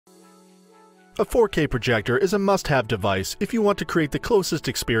A 4K projector is a must-have device if you want to create the closest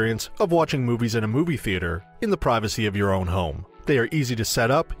experience of watching movies in a movie theater in the privacy of your own home. They are easy to set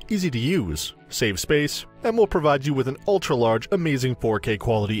up, easy to use, save space, and will provide you with an ultra-large, amazing 4K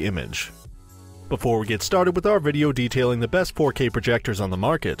quality image. Before we get started with our video detailing the best 4K projectors on the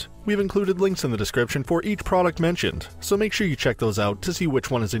market, we've included links in the description for each product mentioned, so make sure you check those out to see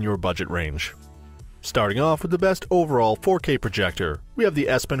which one is in your budget range. Starting off with the best overall 4K projector, we have the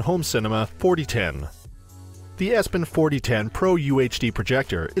Epson Home Cinema 4010. The Epson 4010 Pro UHD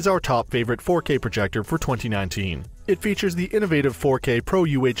projector is our top favorite 4K projector for 2019. It features the innovative 4K Pro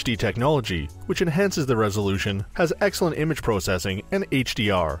UHD technology, which enhances the resolution, has excellent image processing, and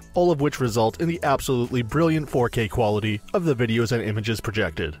HDR, all of which result in the absolutely brilliant 4K quality of the videos and images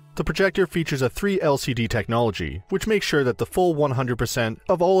projected. The projector features a 3 LCD technology, which makes sure that the full 100%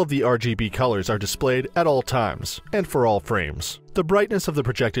 of all of the RGB colors are displayed at all times, and for all frames. The brightness of the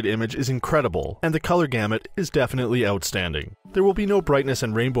projected image is incredible, and the color gamut is definitely outstanding. There will be no brightness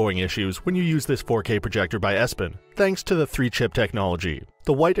and rainbowing issues when you use this 4K projector by Epson, thanks to the 3-chip technology.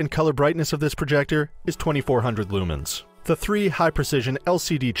 The white and color brightness of this projector is 2400 lumens. The 3 high-precision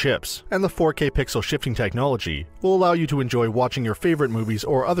LCD chips and the 4K pixel shifting technology will allow you to enjoy watching your favorite movies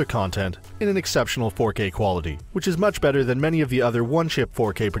or other content in an exceptional 4K quality, which is much better than many of the other one-chip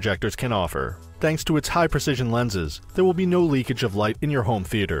 4K projectors can offer. Thanks to its high-precision lenses, there will be no leakage of light in your home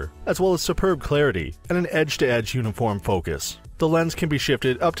theater, as well as superb clarity and an edge-to-edge uniform focus. The lens can be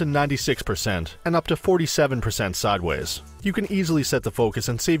shifted up to 96% and up to 47% sideways. You can easily set the focus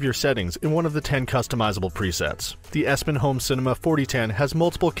and save your settings in one of the 10 customizable presets. The Epson Home Cinema 4010 has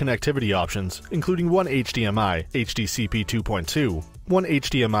multiple connectivity options, including one HDMI HDCP 2.2, one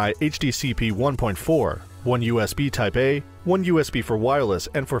HDMI HDCP 1.4, one USB Type-A, one USB for wireless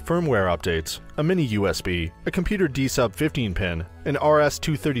and for firmware updates, a mini USB, a computer D-Sub 15-pin, an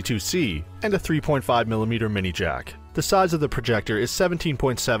RS-232C, and a 3.5mm mini jack. The size of the projector is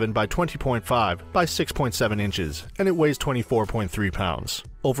 17.7 by 20.5 by 6.7 inches, and it weighs 24.3 pounds.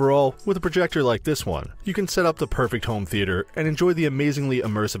 Overall, with a projector like this one, you can set up the perfect home theater and enjoy the amazingly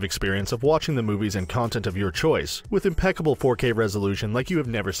immersive experience of watching the movies and content of your choice, with impeccable 4K resolution like you have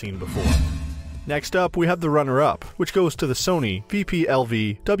never seen before. Next up, we have the runner-up, which goes to the Sony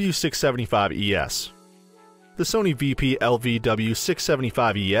VPLVW675ES. The Sony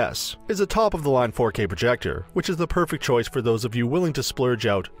VPLVW675ES is a top-of-the-line 4K projector, which is the perfect choice for those of you willing to splurge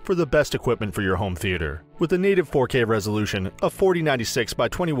out for the best equipment for your home theater. With a native 4K resolution of 4096 by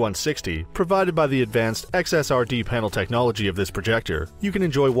 2160 provided by the advanced XSRD panel technology of this projector, you can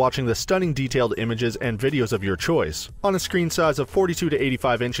enjoy watching the stunning detailed images and videos of your choice on a screen size of 42 to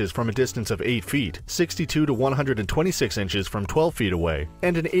 85 inches from a distance of 8 feet, 62 to 126 inches from 12 feet away,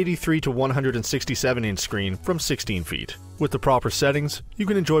 and an 83 to 167 inch screen from 16 feet. With the proper settings, you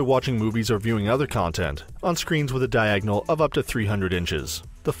can enjoy watching movies or viewing other content on screens with a diagonal of up to 300 inches.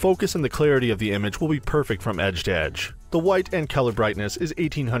 The focus and the clarity of the image will be perfect from edge to edge. The white and color brightness is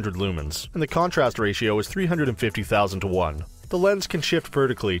 1800 lumens, and the contrast ratio is 350,000 to 1. The lens can shift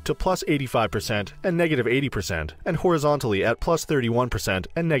vertically to plus 85% and negative 80%, and horizontally at plus 31%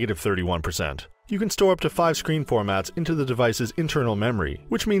 and negative 31%. You can store up to 5 screen formats into the device's internal memory,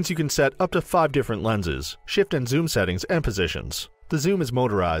 which means you can set up to 5 different lenses, shift and zoom settings and positions. The zoom is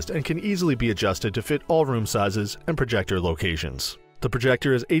motorized and can easily be adjusted to fit all room sizes and projector locations. The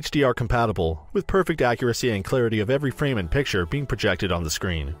projector is HDR compatible, with perfect accuracy and clarity of every frame and picture being projected on the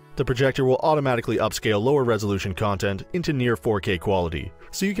screen. The projector will automatically upscale lower resolution content into near 4K quality,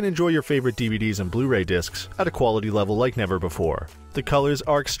 so you can enjoy your favorite DVDs and Blu-ray discs at a quality level like never before. The colors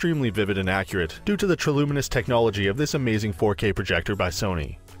are extremely vivid and accurate due to the triluminous technology of this amazing 4K projector by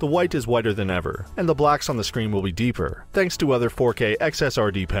Sony. The white is whiter than ever, and the blacks on the screen will be deeper, thanks to other 4K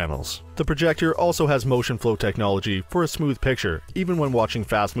XSRD panels. The projector also has motion flow technology for a smooth picture, even when watching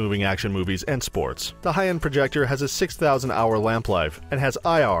fast-moving action movies and sports. The high-end projector has a 6,000-hour lamp life and has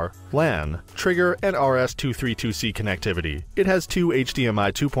IR, LAN, trigger, and RS-232C connectivity. It has 2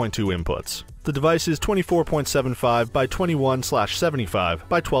 HDMI 2.2 inputs. The device is 24.75 by 21/75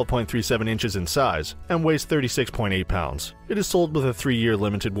 by 12.37 inches in size and weighs 36.8 pounds. It is sold with a 3-year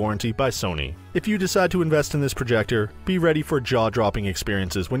limited warranty by Sony. If you decide to invest in this projector, be ready for jaw-dropping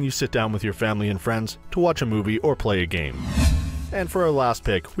experiences when you sit down with your family and friends to watch a movie or play a game. And for our last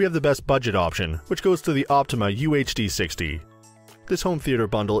pick, we have the best budget option, which goes to the Optoma UHD60. This home theater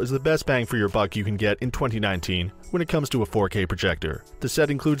bundle is the best bang for your buck you can get in 2019 when it comes to a 4K projector. The set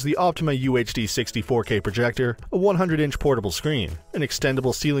includes the Optoma UHD60 4K projector, a 100-inch portable screen, an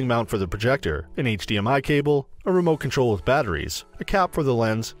extendable ceiling mount for the projector, an HDMI cable, a remote control with batteries, a cap for the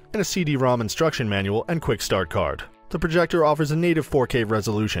lens, and a CD-ROM instruction manual and quick start card. The projector offers a native 4K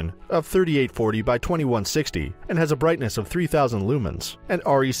resolution of 3840 by 2160 and has a brightness of 3000 lumens and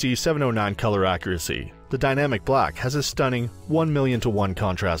REC 709 color accuracy. The dynamic black has a stunning 1,000,000:1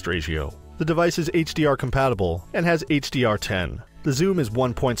 contrast ratio. The device is HDR compatible and has HDR10. The zoom is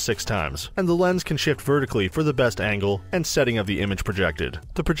 1.6 times, and the lens can shift vertically for the best angle and setting of the image projected.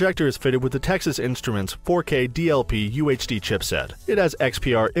 The projector is fitted with the Texas Instruments 4K DLP UHD chipset. It has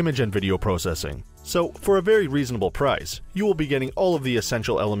XPR image and video processing. So, for a very reasonable price, you will be getting all of the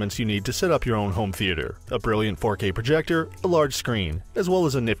essential elements you need to set up your own home theater: a brilliant 4K projector, a large screen, as well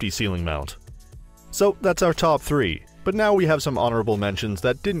as a nifty ceiling mount. So that's our top 3, but now we have some honorable mentions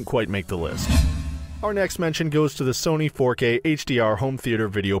that didn't quite make the list. Our next mention goes to the Sony 4K HDR home theater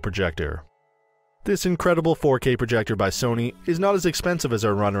video projector. This incredible 4K projector by Sony is not as expensive as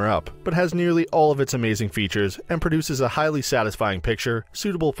our runner-up, but has nearly all of its amazing features and produces a highly satisfying picture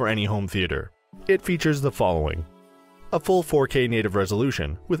suitable for any home theater. It features the following: a full 4K native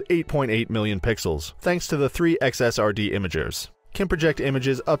resolution with 8.8 million pixels thanks to the 3 XSRD imagers. Can project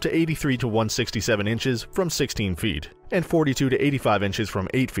images up to 83 to 167 inches from 16 feet and 42 to 85 inches from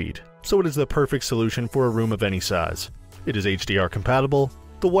 8 feet, so it is the perfect solution for a room of any size. It is HDR compatible.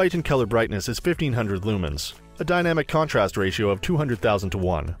 The white and color brightness is 1500 lumens, a dynamic contrast ratio of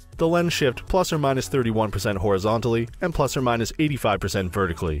 200,000:1. The lens shift plus or minus 31% horizontally and plus or minus 85%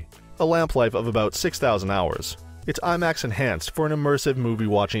 vertically. A lamp life of about 6,000 hours. It's IMAX enhanced for an immersive movie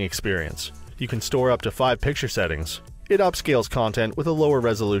watching experience. You can store up to 5 picture settings. It upscales content with a lower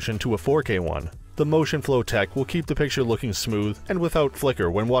resolution to a 4K one. The motion flow tech will keep the picture looking smooth and without flicker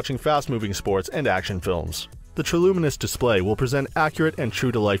when watching fast-moving sports and action films. The triluminous display will present accurate and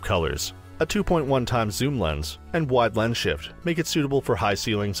true-to-life colors. A 2.1 times zoom lens and wide lens shift make it suitable for high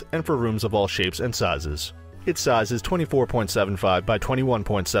ceilings and for rooms of all shapes and sizes. Its size is 24.75 by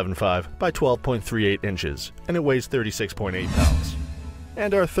 21.75 by 12.38 inches, and it weighs 36.8 pounds.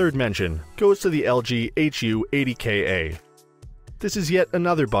 And our third mention goes to the LG HU80KA. This is yet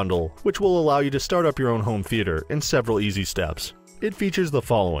another bundle which will allow you to start up your own home theater in several easy steps. It features the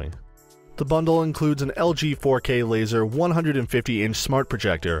following. The bundle includes an LG 4K laser 150-inch smart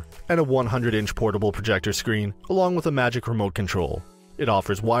projector and a 100-inch portable projector screen along with a magic remote control. It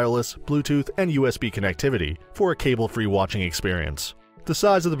offers wireless, Bluetooth, and USB connectivity for a cable-free watching experience. The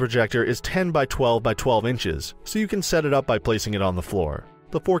size of the projector is 10 by 12 by 12 inches, so you can set it up by placing it on the floor.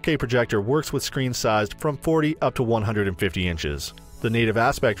 The 4K projector works with screens sized from 40 up to 150 inches. The native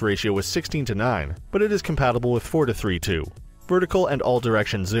aspect ratio is 16:9, but it is compatible with 4:3 too. Vertical and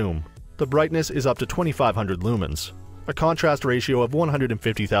all-direction zoom. The brightness is up to 2500 lumens. A contrast ratio of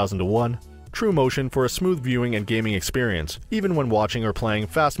 150,000:1. True motion for a smooth viewing and gaming experience, even when watching or playing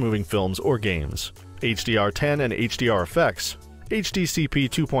fast-moving films or games. HDR10 and HDR effects. HDCP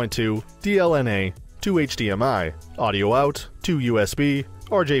 2.2, DLNA, 2 HDMI, audio out, 2 USB,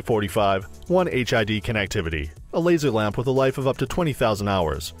 RJ45, 1 HID connectivity, a laser lamp with a life of up to 20,000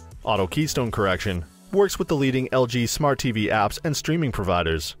 hours, auto keystone correction, works with the leading LG Smart TV apps and streaming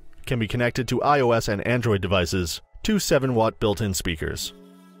providers, can be connected to iOS and Android devices, 2 7-watt built-in speakers.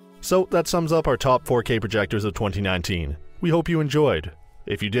 So that sums up our top 4K projectors of 2019. We hope you enjoyed.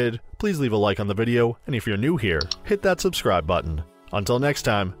 If you did, please leave a like on the video, and if you're new here, hit that subscribe button. Until next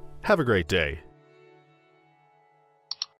time, have a great day.